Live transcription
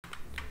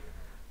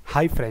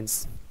Hi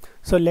friends,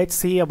 so let's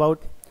see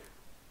about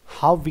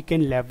how we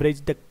can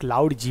leverage the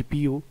cloud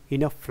GPU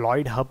in a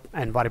Floydhub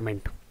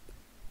environment.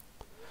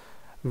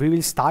 We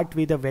will start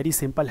with a very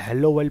simple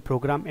hello world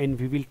program and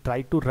we will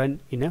try to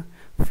run in a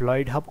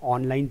Floydhub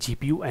online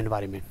GPU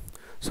environment.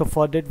 So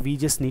for that we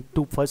just need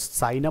to first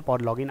sign up or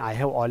log in. I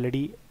have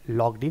already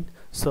logged in,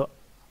 so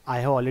I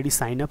have already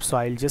signed up, so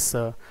I'll just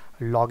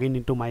log in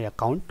into my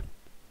account.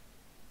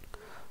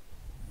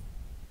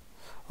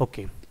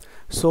 Okay,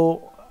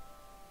 so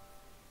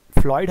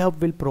Floydhub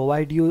will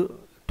provide you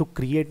to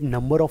create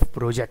number of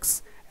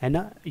projects,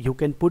 and you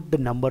can put the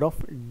number of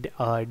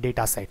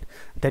data set.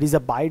 There is a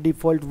by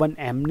default one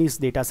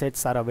mnist data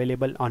sets are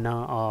available on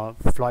a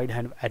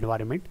Floydhub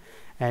environment,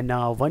 and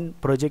one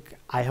project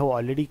I have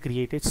already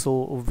created,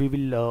 so we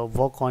will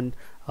work on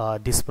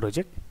this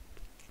project.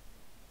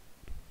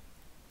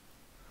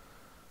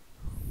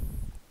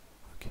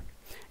 Okay,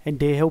 and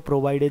they have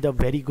provided a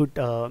very good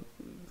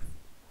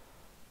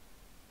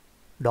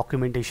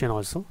documentation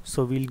also,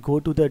 so we'll go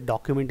to the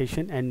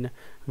documentation and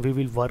we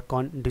will work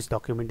on this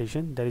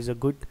documentation. There is a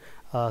good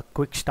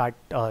quick start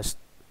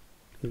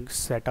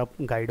setup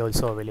guide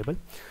also available.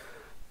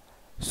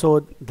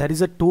 So there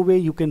is a two way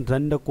you can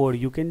run the code.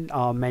 You can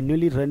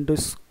manually run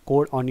this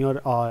code on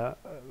your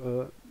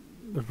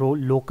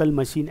local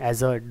machine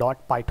as a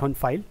 .python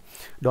file,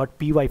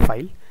 .py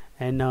file,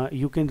 and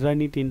you can run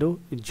it into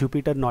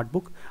Jupyter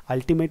notebook.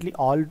 Ultimately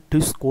all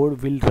this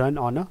code will run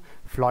on a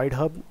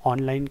Floydhub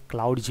online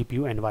cloud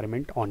GPU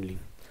environment only.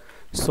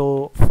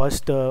 So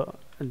first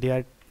they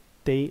are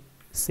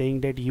saying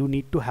that you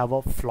need to have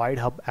a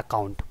Floydhub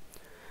account.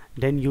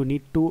 Then you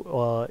need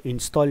to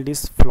install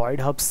this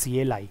Floydhub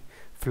CLI.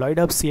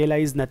 Floydhub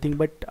CLI is nothing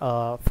but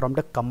from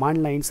the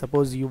command line.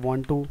 Suppose you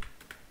want to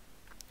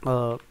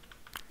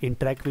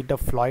interact with the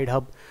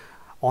Floydhub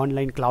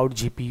online cloud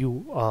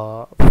GPU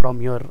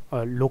from your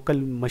local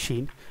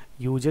machine,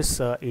 you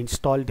just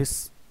install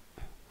this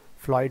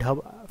Floyd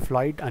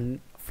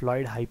hyphen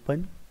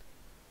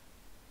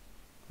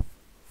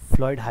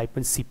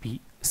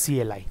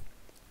CLI.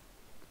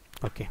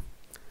 Okay,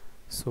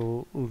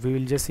 so we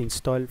will just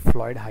install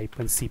Floyd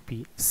hyphen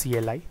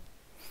CLI.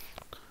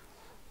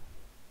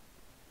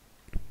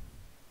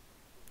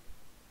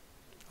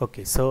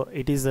 Okay, so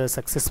it is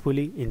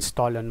successfully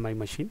installed on my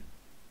machine.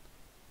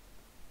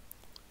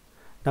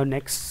 Now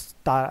next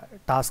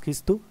task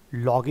is to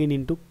log in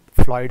into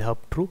Floydhub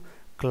through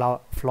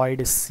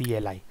Floyd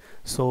CLI.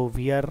 So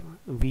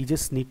we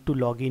just need to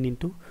log in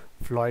into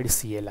Floyd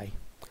CLI.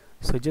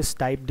 So just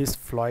type this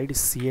Floyd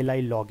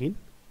CLI login.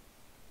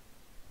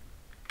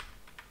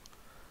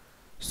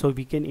 So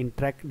we can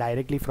interact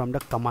directly from the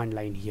command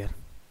line here.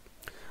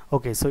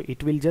 Okay, so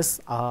it will just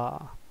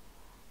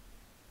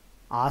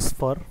ask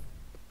for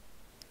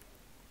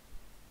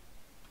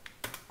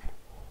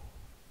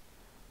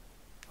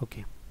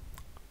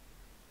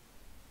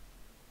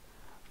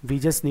we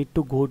just need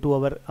to go to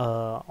our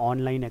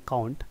online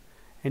account,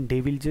 and they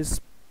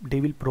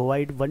will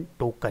provide one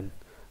token.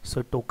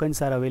 So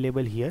tokens are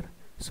available here.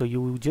 So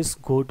you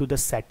just go to the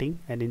setting,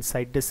 and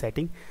inside the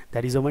setting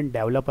there is a one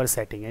developer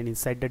setting, and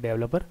inside the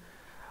developer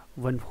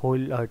one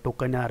whole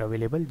token are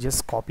available.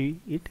 Just copy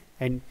it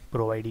and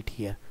provide it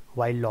here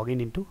while logging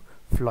into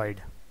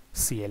Floyd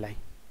CLI.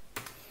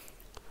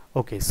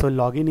 Okay, so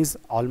login is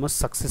almost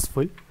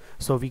successful.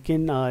 So we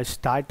can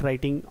start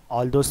writing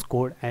all those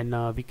code,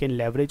 and we can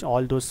leverage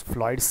all those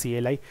Floyd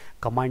CLI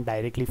command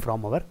directly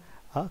from our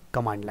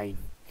command line.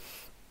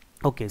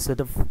 Okay, so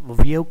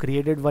we have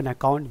created one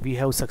account. We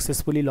have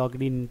successfully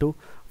logged in into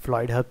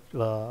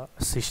Floydhub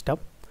system,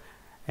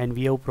 and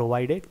we have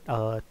provided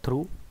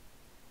through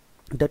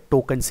the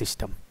token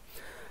system.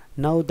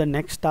 Now the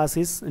next task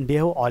is they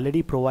have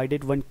already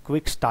provided one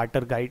quick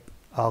starter guide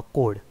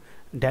code.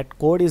 That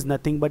code is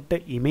nothing but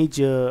the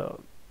image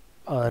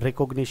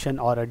recognition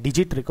or a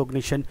digit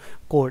recognition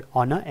code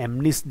on a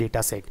mnist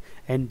dataset,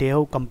 and they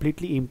have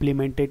completely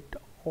implemented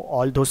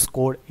all those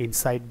code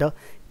inside the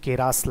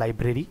Keras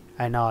library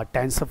and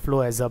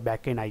TensorFlow as a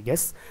backend, I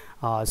guess.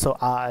 So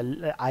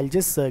I'll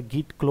just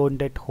git clone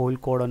that whole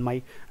code on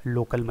my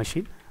local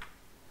machine.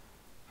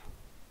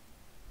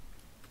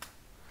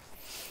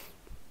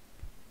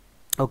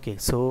 Okay,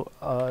 so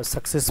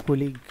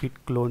successfully git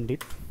cloned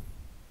it.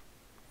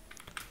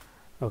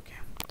 Okay,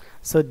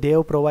 so they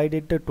have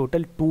provided the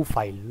total two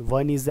files.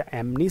 One is the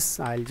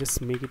mnist. I'll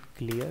just make it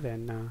clear,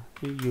 and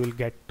you will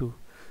get to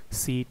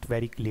see it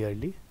very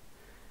clearly.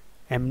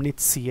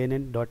 mnist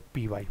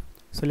cnn.py.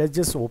 So let's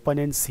just open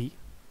and see.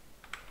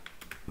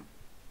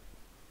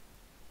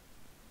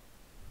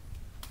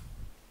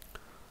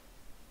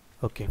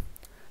 Okay,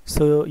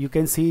 so you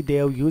can see they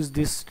have used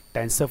this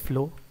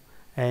TensorFlow,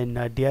 and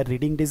they are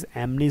reading this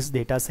mnist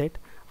dataset.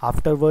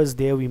 Afterwards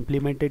they have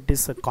implemented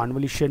this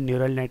convolution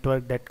neural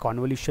network, that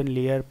convolution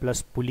layer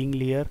plus pooling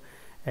layer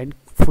and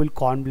full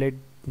convolute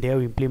they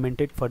have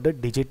implemented for the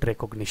digit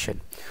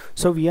recognition.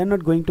 So we are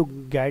not going to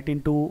get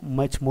into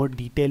much more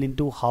detail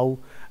into how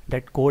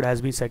that code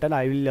has been settled.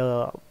 I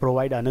will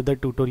provide another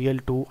tutorial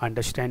to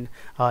understand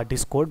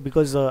this code,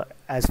 because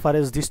as far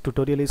as this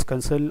tutorial is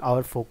concerned,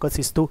 our focus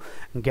is to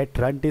get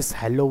run this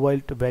hello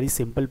world very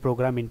simple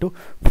program into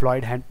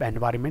Floydhub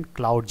environment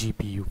cloud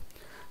GPU.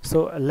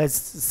 So let's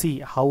see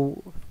how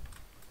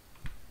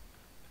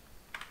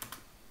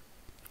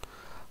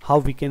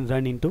we can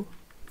run into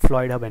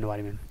Floydhub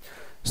environment.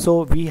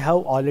 So we have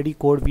already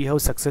code, we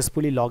have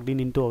successfully logged in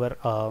into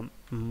our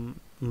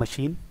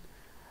machine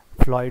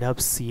Floydhub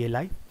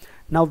CLI.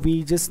 Now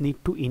we just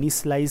need to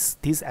initialize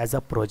this as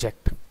a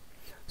project.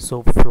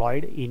 So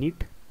Floyd init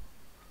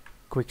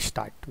quick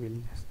start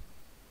will.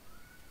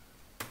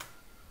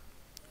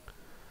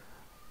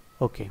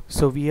 Okay,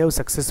 so we have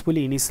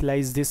successfully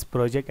initialized this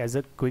project as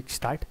a quick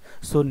start.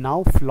 So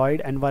now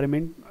Floyd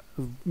environment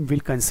will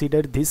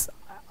consider this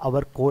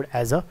our code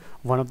as a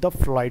one of the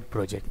Floyd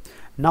project.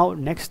 Now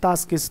next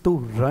task is to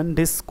run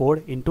this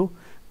code into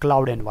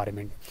cloud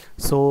environment.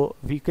 So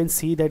we can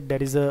see that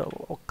there is a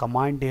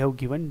command they have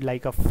given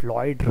like a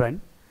Floyd run,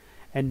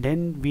 and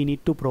then we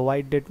need to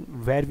provide that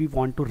where we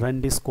want to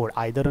run this code,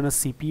 either on a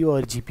CPU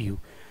or GPU.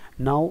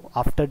 Now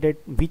after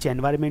that, which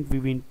environment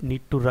we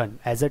need to run,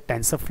 as a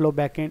TensorFlow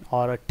backend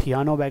or a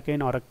Theano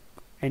backend or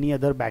any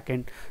other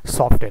backend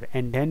software,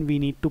 and then we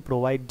need to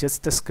provide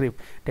just a script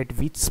that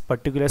which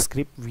particular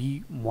script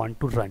we want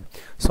to run.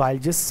 So I'll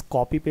just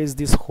copy paste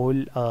this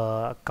whole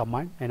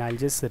command and I'll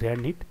just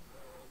run it.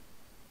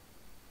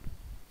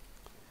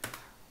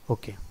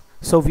 Okay,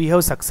 so we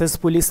have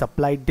successfully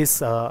supplied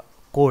this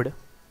code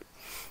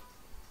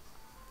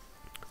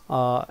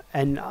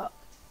and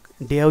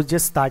they have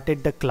just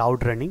started the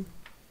cloud running.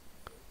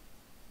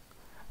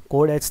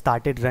 Code has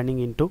started running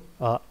into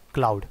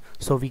cloud.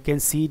 So we can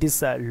see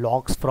this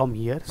logs from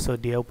here. So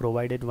they have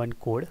provided one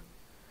code,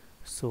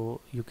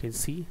 so you can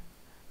see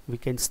we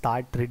can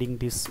start reading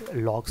these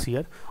logs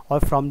here,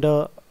 or from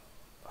the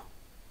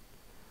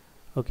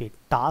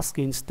task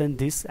instance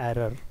this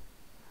error,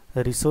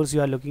 the resource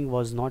you are looking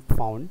was not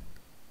found.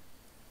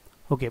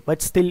 Okay,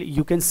 but still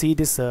you can see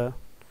this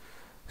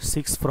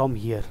 6 from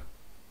here.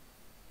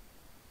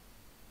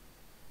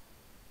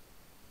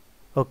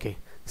 Okay,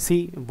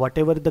 see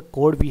whatever the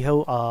code we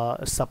have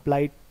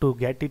supplied to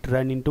get it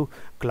run into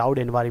cloud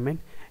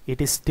environment,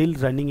 it is still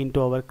running into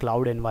our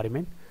cloud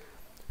environment.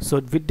 So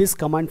with this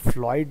command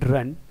Floyd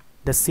run,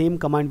 the same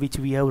command which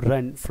we have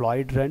run,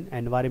 Floyd run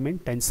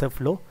environment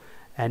TensorFlow,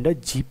 and a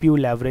GPU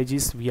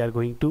leverages, we are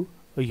going to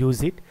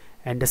use it,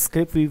 and the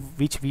script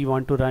which we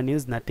want to run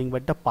is nothing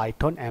but the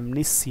Python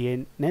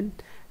mnist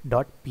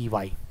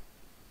cnn.py.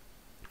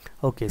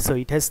 Okay, so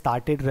it has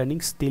started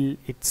running, still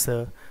its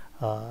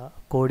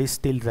code is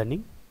still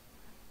running.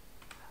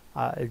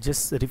 I'll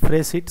just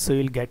refresh it, so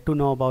you'll get to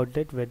know about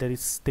that whether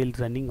it's still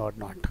running or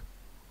not.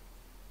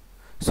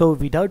 So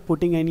without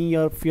putting any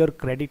of your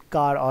credit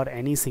card or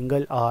any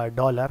single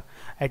dollar,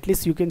 at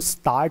least you can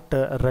start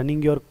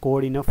running your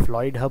code in a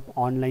Floydhub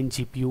online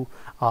GPU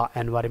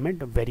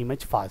environment very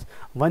much fast.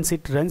 Once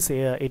it runs,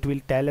 it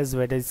will tell us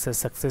whether it's a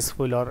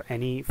successful or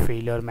any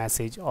failure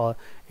message, or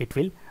it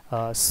will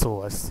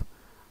show us.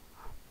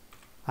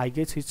 I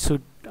guess it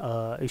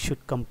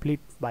should complete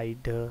by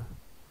the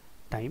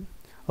time.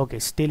 Okay,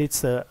 still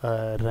it's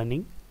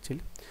running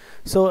actually.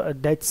 So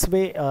that's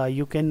way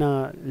you can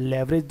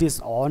leverage this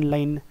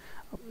online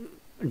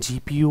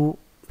GPU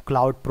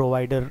cloud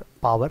provider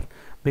power,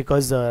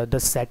 because the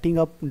setting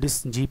up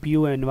this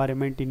GPU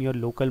environment in your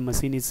local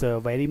machine is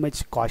very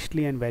much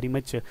costly and very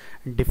much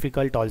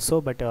difficult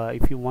also. But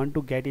if you want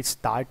to get it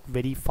start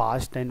very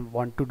fast and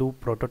want to do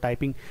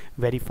prototyping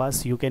very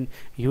fast, you can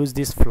use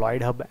this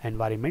Floydhub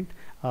environment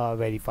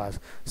very fast.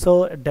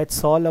 So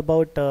that's all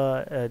about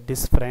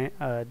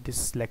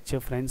this lecture,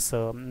 friends.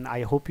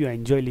 I hope you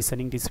enjoy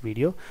listening this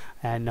video,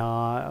 and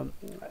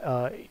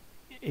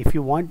if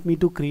you want me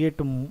to create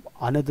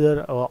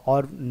another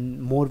or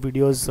more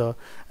videos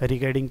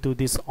regarding to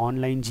this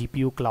online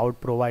GPU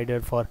cloud provider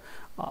for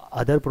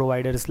other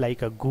providers like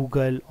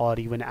Google or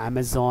even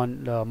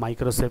Amazon,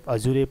 Microsoft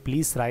Azure,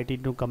 please write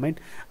into comment.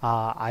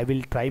 I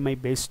will try my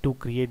best to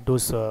create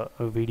those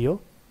video.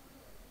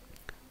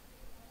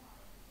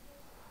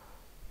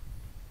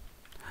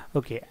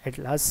 Okay, at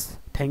last,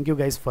 thank you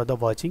guys for the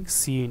watching.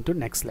 See you into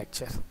next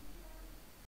lecture.